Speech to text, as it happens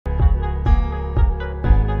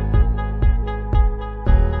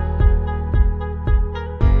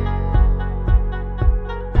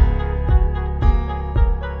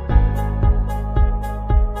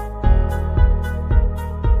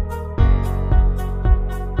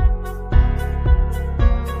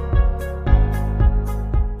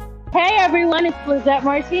everyone, it's Lizette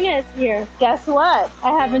Martinez here. Guess what?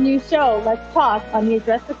 I have a new show, Let's Talk, on the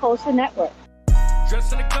Address the Culture Network.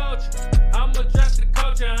 Addressing the culture, I'm addressing the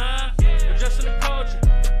culture, huh? Addressing the culture,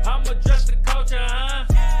 I'm addressing the culture, huh?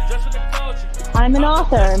 Addressing the culture. I'm an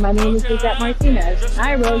author. My name is Lizette Martinez.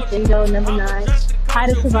 I wrote Jingo Number 9, How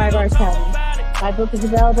to Survive Our County. My book is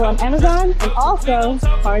available on Amazon and also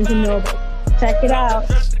Barnes & Noble. Check it out.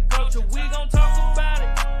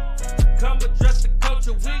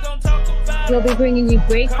 We'll be bringing you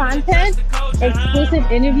great content,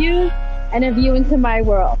 exclusive interviews, and a view into my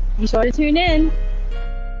world. Be sure to tune in.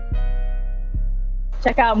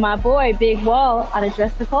 Check out my boy, Big Wall, on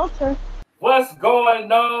Address the Culture. What's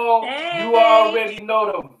going on? Hey. You already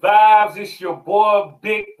know the vibes. It's your boy,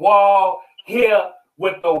 Big Wall, here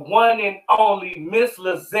with the one and only Miss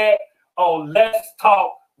Lizette on Let's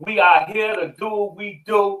Talk. We are here to do what we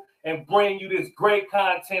do and bring you this great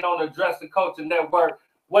content on Address the Culture Network.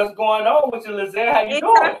 What's going on with you, Lizette? How you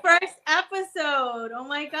doing? It's our first episode. Oh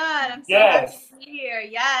my God. I'm so happy to be here.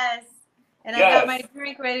 Yes. And I got my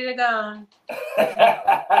drink ready to go.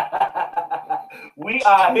 We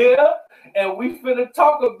are here and we finna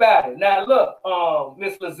talk about it. Now look,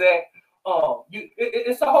 Miss Lizette,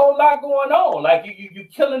 it's a whole lot going on. Like you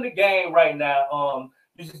killing the game right now.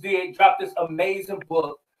 You just did drop this amazing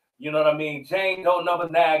book. You know what I mean? Jingo Number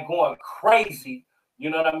 9 going crazy. You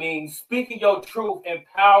know what I mean? Speaking your truth,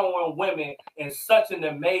 empowering women in such an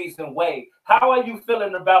amazing way. How are you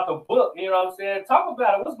feeling about the book? You know what I'm saying? Talk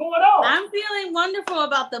about it. What's going on? I'm feeling wonderful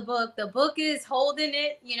about the book. The book is holding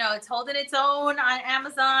it. You know, it's holding its own on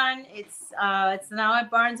Amazon. It's now at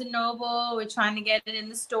Barnes & Noble. We're trying to get it in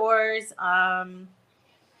the stores. And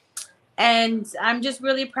I'm just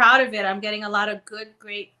really proud of it. I'm getting a lot of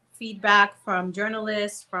great feedback from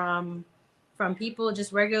journalists, from people,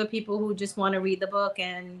 just regular people who just want to read the book,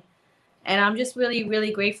 and I'm just really,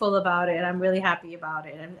 really grateful about it. I'm really happy about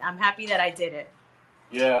it, and I'm happy that I did it.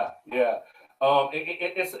 Yeah.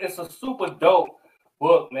 It's a super dope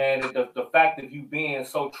book, man. The fact of you being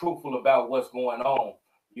so truthful about what's going on,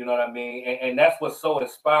 you know what I mean, and that's what's so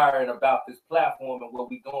inspiring about this platform and what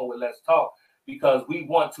we're doing with Let's Talk, because we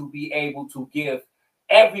want to be able to give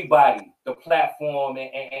everybody the platform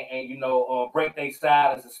and you know, break their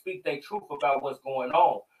silence and speak their truth about what's going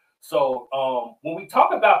on. So when we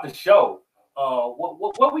talk about the show,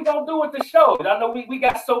 what we gonna do with the show? I know we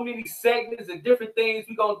got so many segments and different things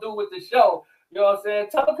we gonna do with the show. You know what I'm saying?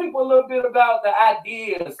 Tell the people a little bit about the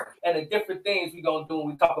ideas and the different things we gonna do when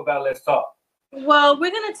we talk about Let's Talk. Well,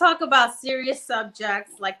 we're gonna talk about serious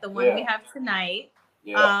subjects like the one we have tonight.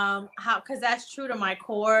 Yeah. Because that's true to my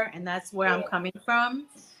core and that's where I'm coming from.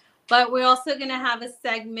 But we're also gonna have a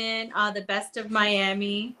segment, the Best of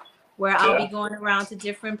Miami, where I'll be going around to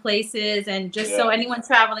different places, and just so anyone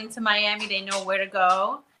traveling to Miami, they know where to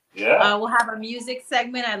go. We'll have a music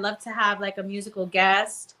segment. I'd love to have like a musical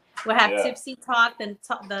guest. We'll have Tipsy Talk,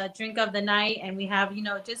 the drink of the night, and we have, you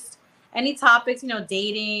know, just any topics, you know,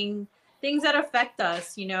 dating, things that affect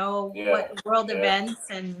us, you know, what world events,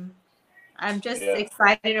 and I'm just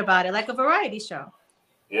excited about it, like a variety show.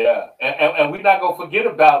 Yeah, and we're not gonna forget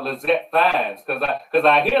about Lizette Fines, because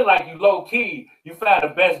I hear like you low key, you find the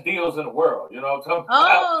best deals in the world. You know what I'm talking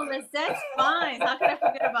about? Oh, Lizette's Fines. How can I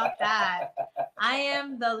forget about that? I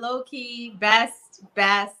am the low key best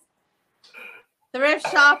thrift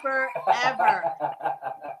shopper ever.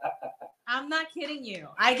 I'm not kidding you.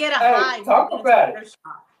 I get a high. Talk about it.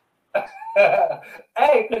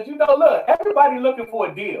 Hey, because you know, look, everybody looking for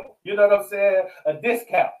a deal. You know what I'm saying? A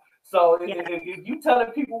discount. So if you telling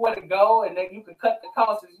people where to go and then you can cut the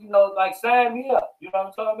costs, you know, like sign me up. You know what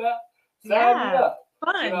I'm talking about? Sign me up.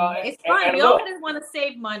 Fun. You know, it's fun. We always want to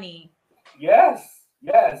save money. Yes,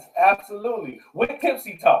 absolutely. With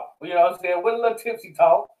Tipsy Talk. You know what I'm saying? With a little Tipsy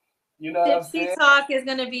Talk. You know Tipsy Talk is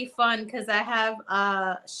going to be fun because I have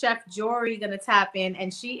Chef Jory going to tap in,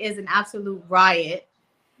 and she is an absolute riot.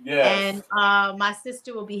 Yes. And my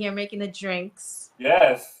sister will be here making the drinks.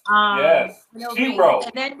 Yes. She wrote.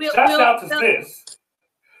 And then Shout out to Sis.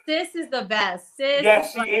 Sis is the best. Sis,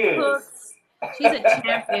 yes, she is. Cooks. She's a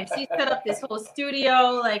champion. She set up this whole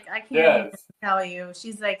studio. Like, I can't even tell you.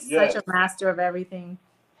 She's like such a master of everything.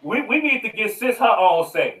 We need to get Sis her own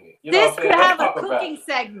segment. You Sis could have a cooking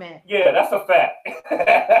segment. Yeah, that's a fact.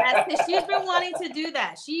 She's been wanting to do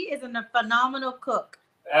that. She is a phenomenal cook.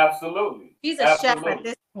 Absolutely. She's a chef at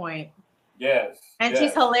this point. Yes. And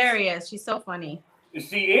she's hilarious. She's so funny.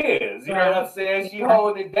 She is. You know what I'm saying? She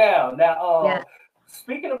holding it down. Now,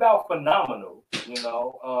 speaking about phenomenal, you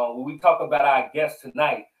know, when we talk about our guest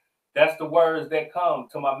tonight, that's the words that come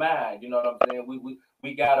to my mind. You know what I'm saying?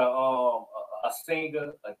 We got a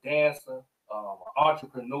singer, a dancer, an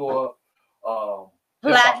entrepreneur,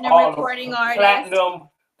 Platinum recording artist. Platinum.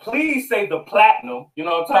 Please say the platinum. You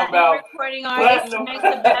know what I'm talking about? Recording artist. She makes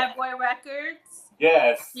the Bad Boy Records.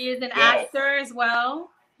 Yes. She is an actor as well.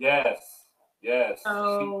 Yes. Yes.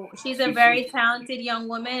 So she's a very talented young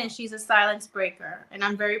woman, and she's a silence breaker, and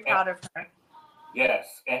I'm very proud of her. Yes,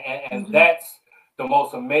 and that's the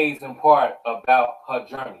most amazing part about her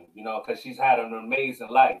journey, you know, because she's had an amazing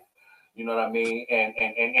life. You know what I mean?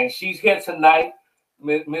 And she's here tonight,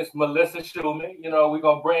 Miss Melissa Schuman. You know, we're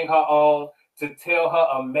gonna bring her on to tell her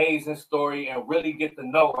amazing story and really get to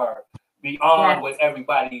know her beyond what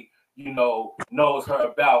everybody, you know, knows her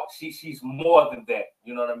about. She's more than that.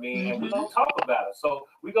 You know what I mean? And we're gonna talk about her. So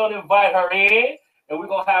we're gonna invite her in, and we're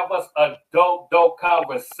gonna have us a dope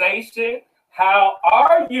conversation. How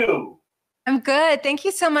are you? I'm good. Thank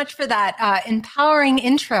you so much for that empowering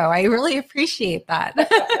intro. I really appreciate that.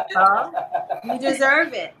 You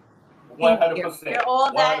deserve it. 100%. You're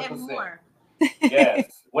all that 100%. And more.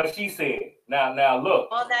 Yes, what she said. Now look.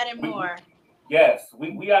 All that and more. Yes,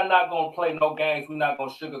 we are not going to play no games. We're not going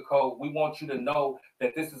to sugarcoat. We want you to know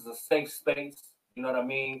that this is a safe space. You know what I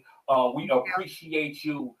mean? We appreciate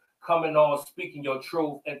you coming on, speaking your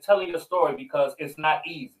truth, and telling your story because it's not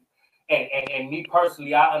easy. And me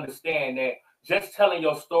personally, I understand that just telling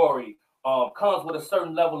your story comes with a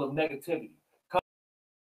certain level of negativity.